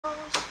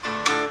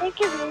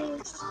you,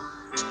 Grace.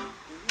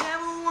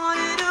 Never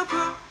wanted to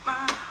put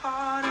my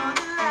heart on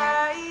the line.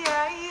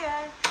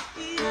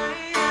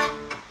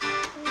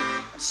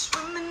 I'm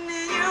swimming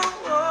in your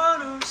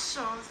water,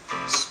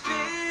 something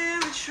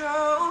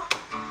spiritual.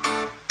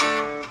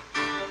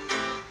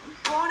 I'm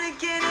born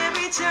again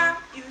every time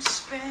you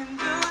spend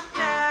the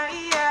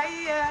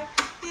night.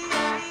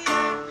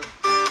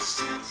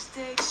 This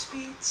takes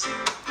me to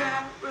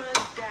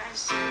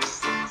paradise.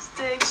 This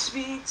takes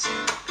me to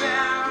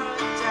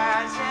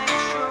paradise and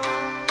show.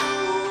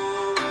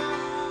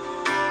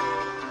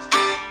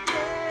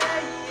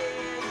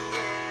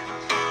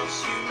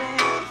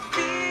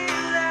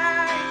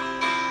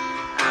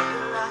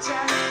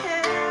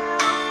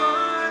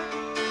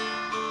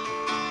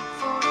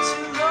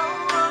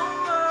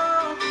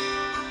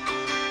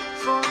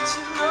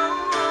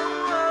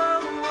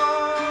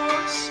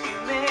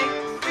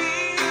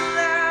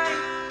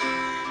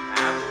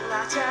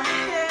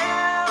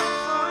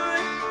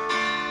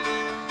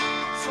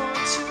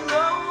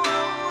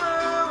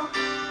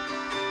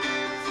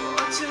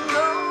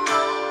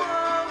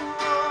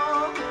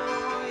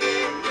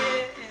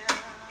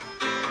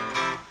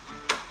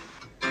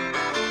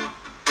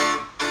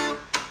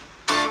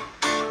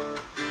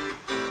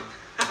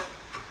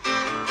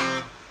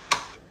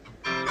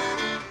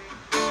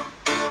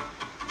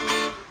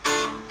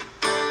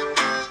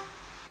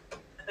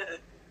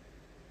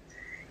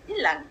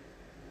 Yun lang.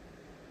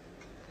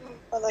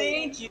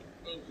 Thank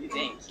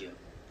you.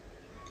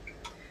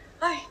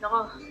 Ay,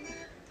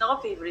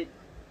 nako favorite.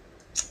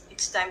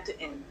 It's time to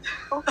end.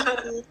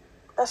 Okay.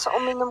 Tapos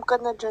uminom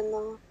ka na dyan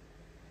ng...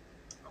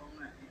 Oo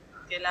nga.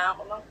 Kailangan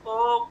ko ng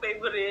Coke,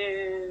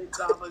 favorite.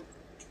 Baka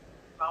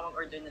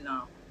mag-order na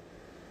lang ako.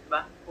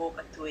 Diba? Coke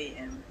at 2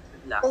 a.m.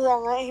 Good luck. Kaya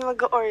nga,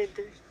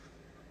 mag-order.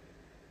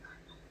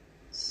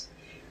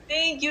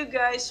 Thank you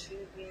guys.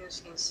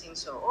 Filipinos can sing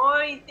so.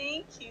 Oy,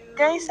 thank you.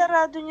 Guys,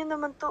 sarado nyo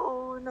naman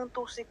to ng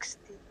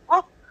 260.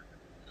 Oh!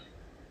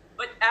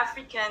 But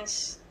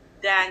Africans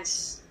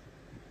dance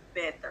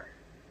better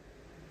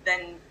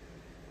than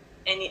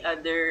any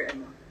other,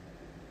 ano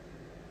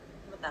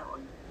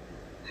tawag?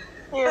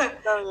 Yes,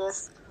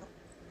 yes.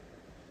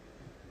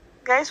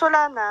 Guys,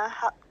 wala na.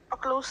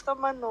 Pa-close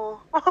naman,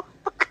 no?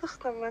 Pa-close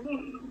naman.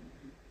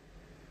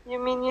 You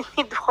mean you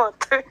need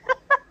water?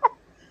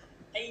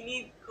 I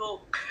need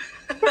Coke.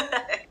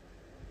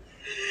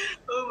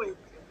 Oh my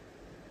God.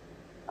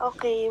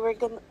 Okay, we're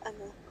gonna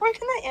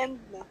end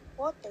na.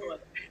 Water.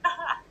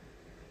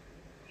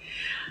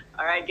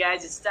 Alright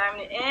guys, it's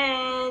time to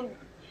end.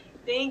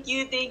 Thank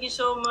you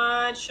so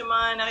much sa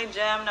mga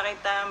nakijam,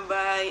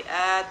 nakitambay,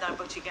 at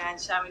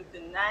nakipagchikahan sa amin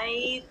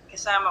tonight.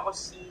 Kasama ko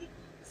si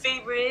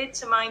Favorite.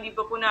 Sa mga hindi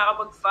pa po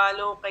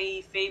nakakapag-follow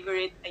kay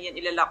Favorite, ayan,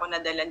 ilala ko na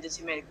dalan dyan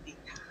si Melody.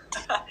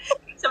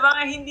 Sa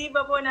mga hindi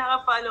pa po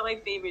nakaka-follow kay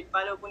Favorite,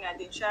 follow po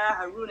natin siya,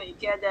 Haruna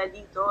Ikeda,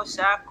 dito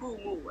sa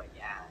Kumu.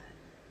 Ayan.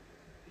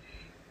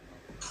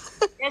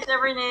 Yes,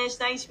 Everness,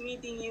 nice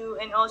meeting you.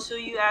 And also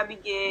you,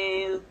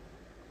 Abigail.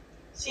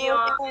 See you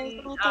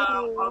on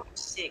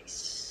August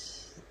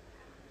 6.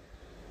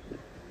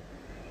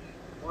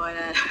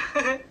 Wala.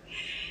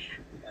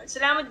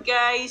 Salamat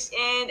guys.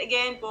 And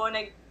again po,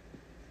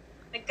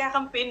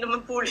 nagka-campaign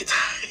naman po ulit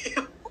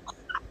tayo.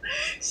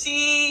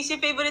 si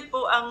Favorite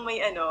po ang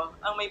may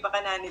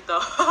pakanan nito.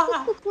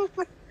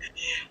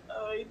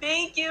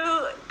 Thank you,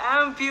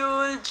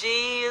 Ampule,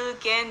 Jail,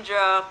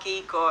 Kendra,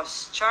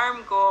 Kikos,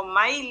 Charmco,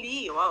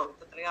 Miley. Wow,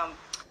 ito talagang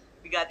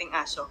bigating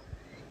aso.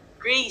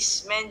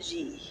 Grace,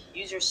 Menji,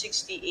 user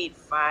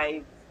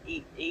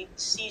 68588,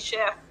 si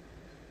Chef,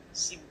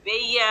 si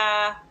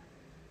Bea,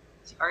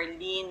 si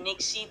Arlene,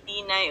 Nixie,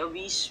 Tinay,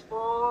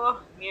 Obispo,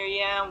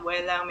 Miriam,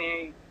 Wella,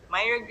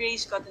 Myra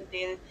Grace,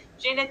 Cottontail,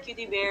 Janet,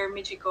 Cutie Bear,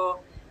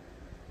 Michiko,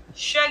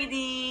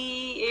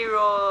 Shaggy,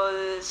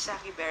 Errol,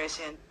 Saki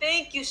Beresan.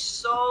 Thank you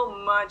so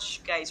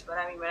much, guys.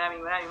 Maraming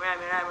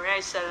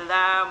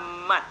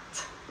salamat.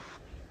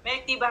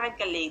 Melty, bakit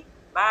ka late?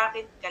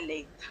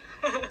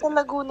 Sa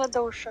Laguna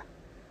daw siya.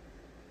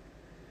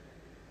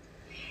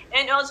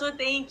 And also,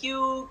 thank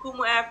you,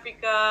 Kumu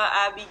Africa,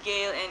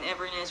 Abigail, and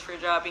Everness for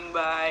dropping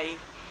by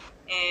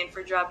and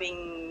for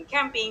dropping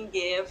campaign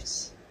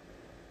gifts.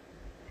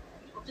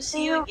 Hope to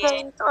see you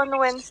again on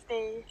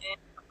Wednesday.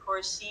 And of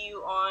course, see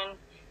you on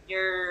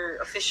your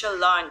official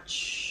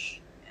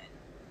launch.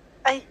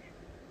 Ay.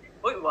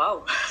 Uy,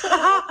 wow.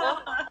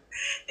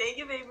 Thank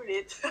you,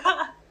 Favorite.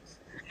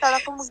 Kala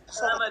ko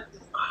mag-salamat.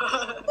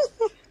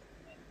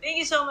 Thank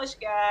you so much,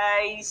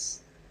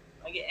 guys.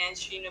 Mag-end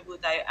stream na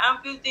po tayo.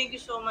 Ampule, thank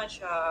you so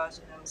much.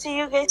 See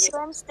you guys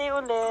Wednesday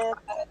ulit.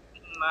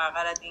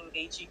 Makakarating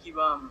kay Cheeky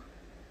Bomb.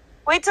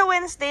 Wait, sa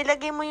Wednesday,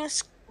 lagay mo yung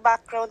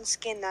background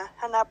skin,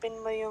 hanapin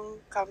mo yung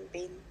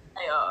campaign.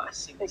 Ay,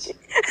 sige.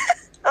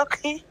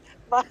 Okay,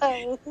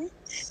 bye.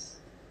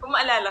 Kung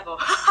maalala ko.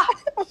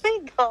 Oh my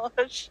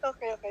gosh.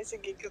 Okay,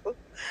 sige, go.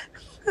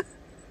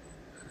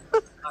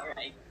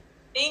 Alright.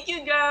 Thank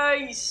you,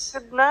 guys.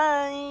 Good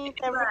night,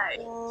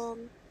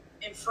 everyone.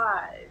 In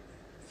 5,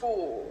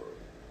 4,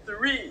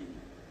 3,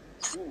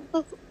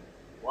 2,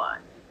 1.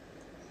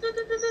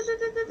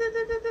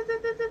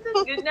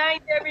 Good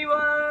night,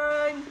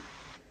 everyone.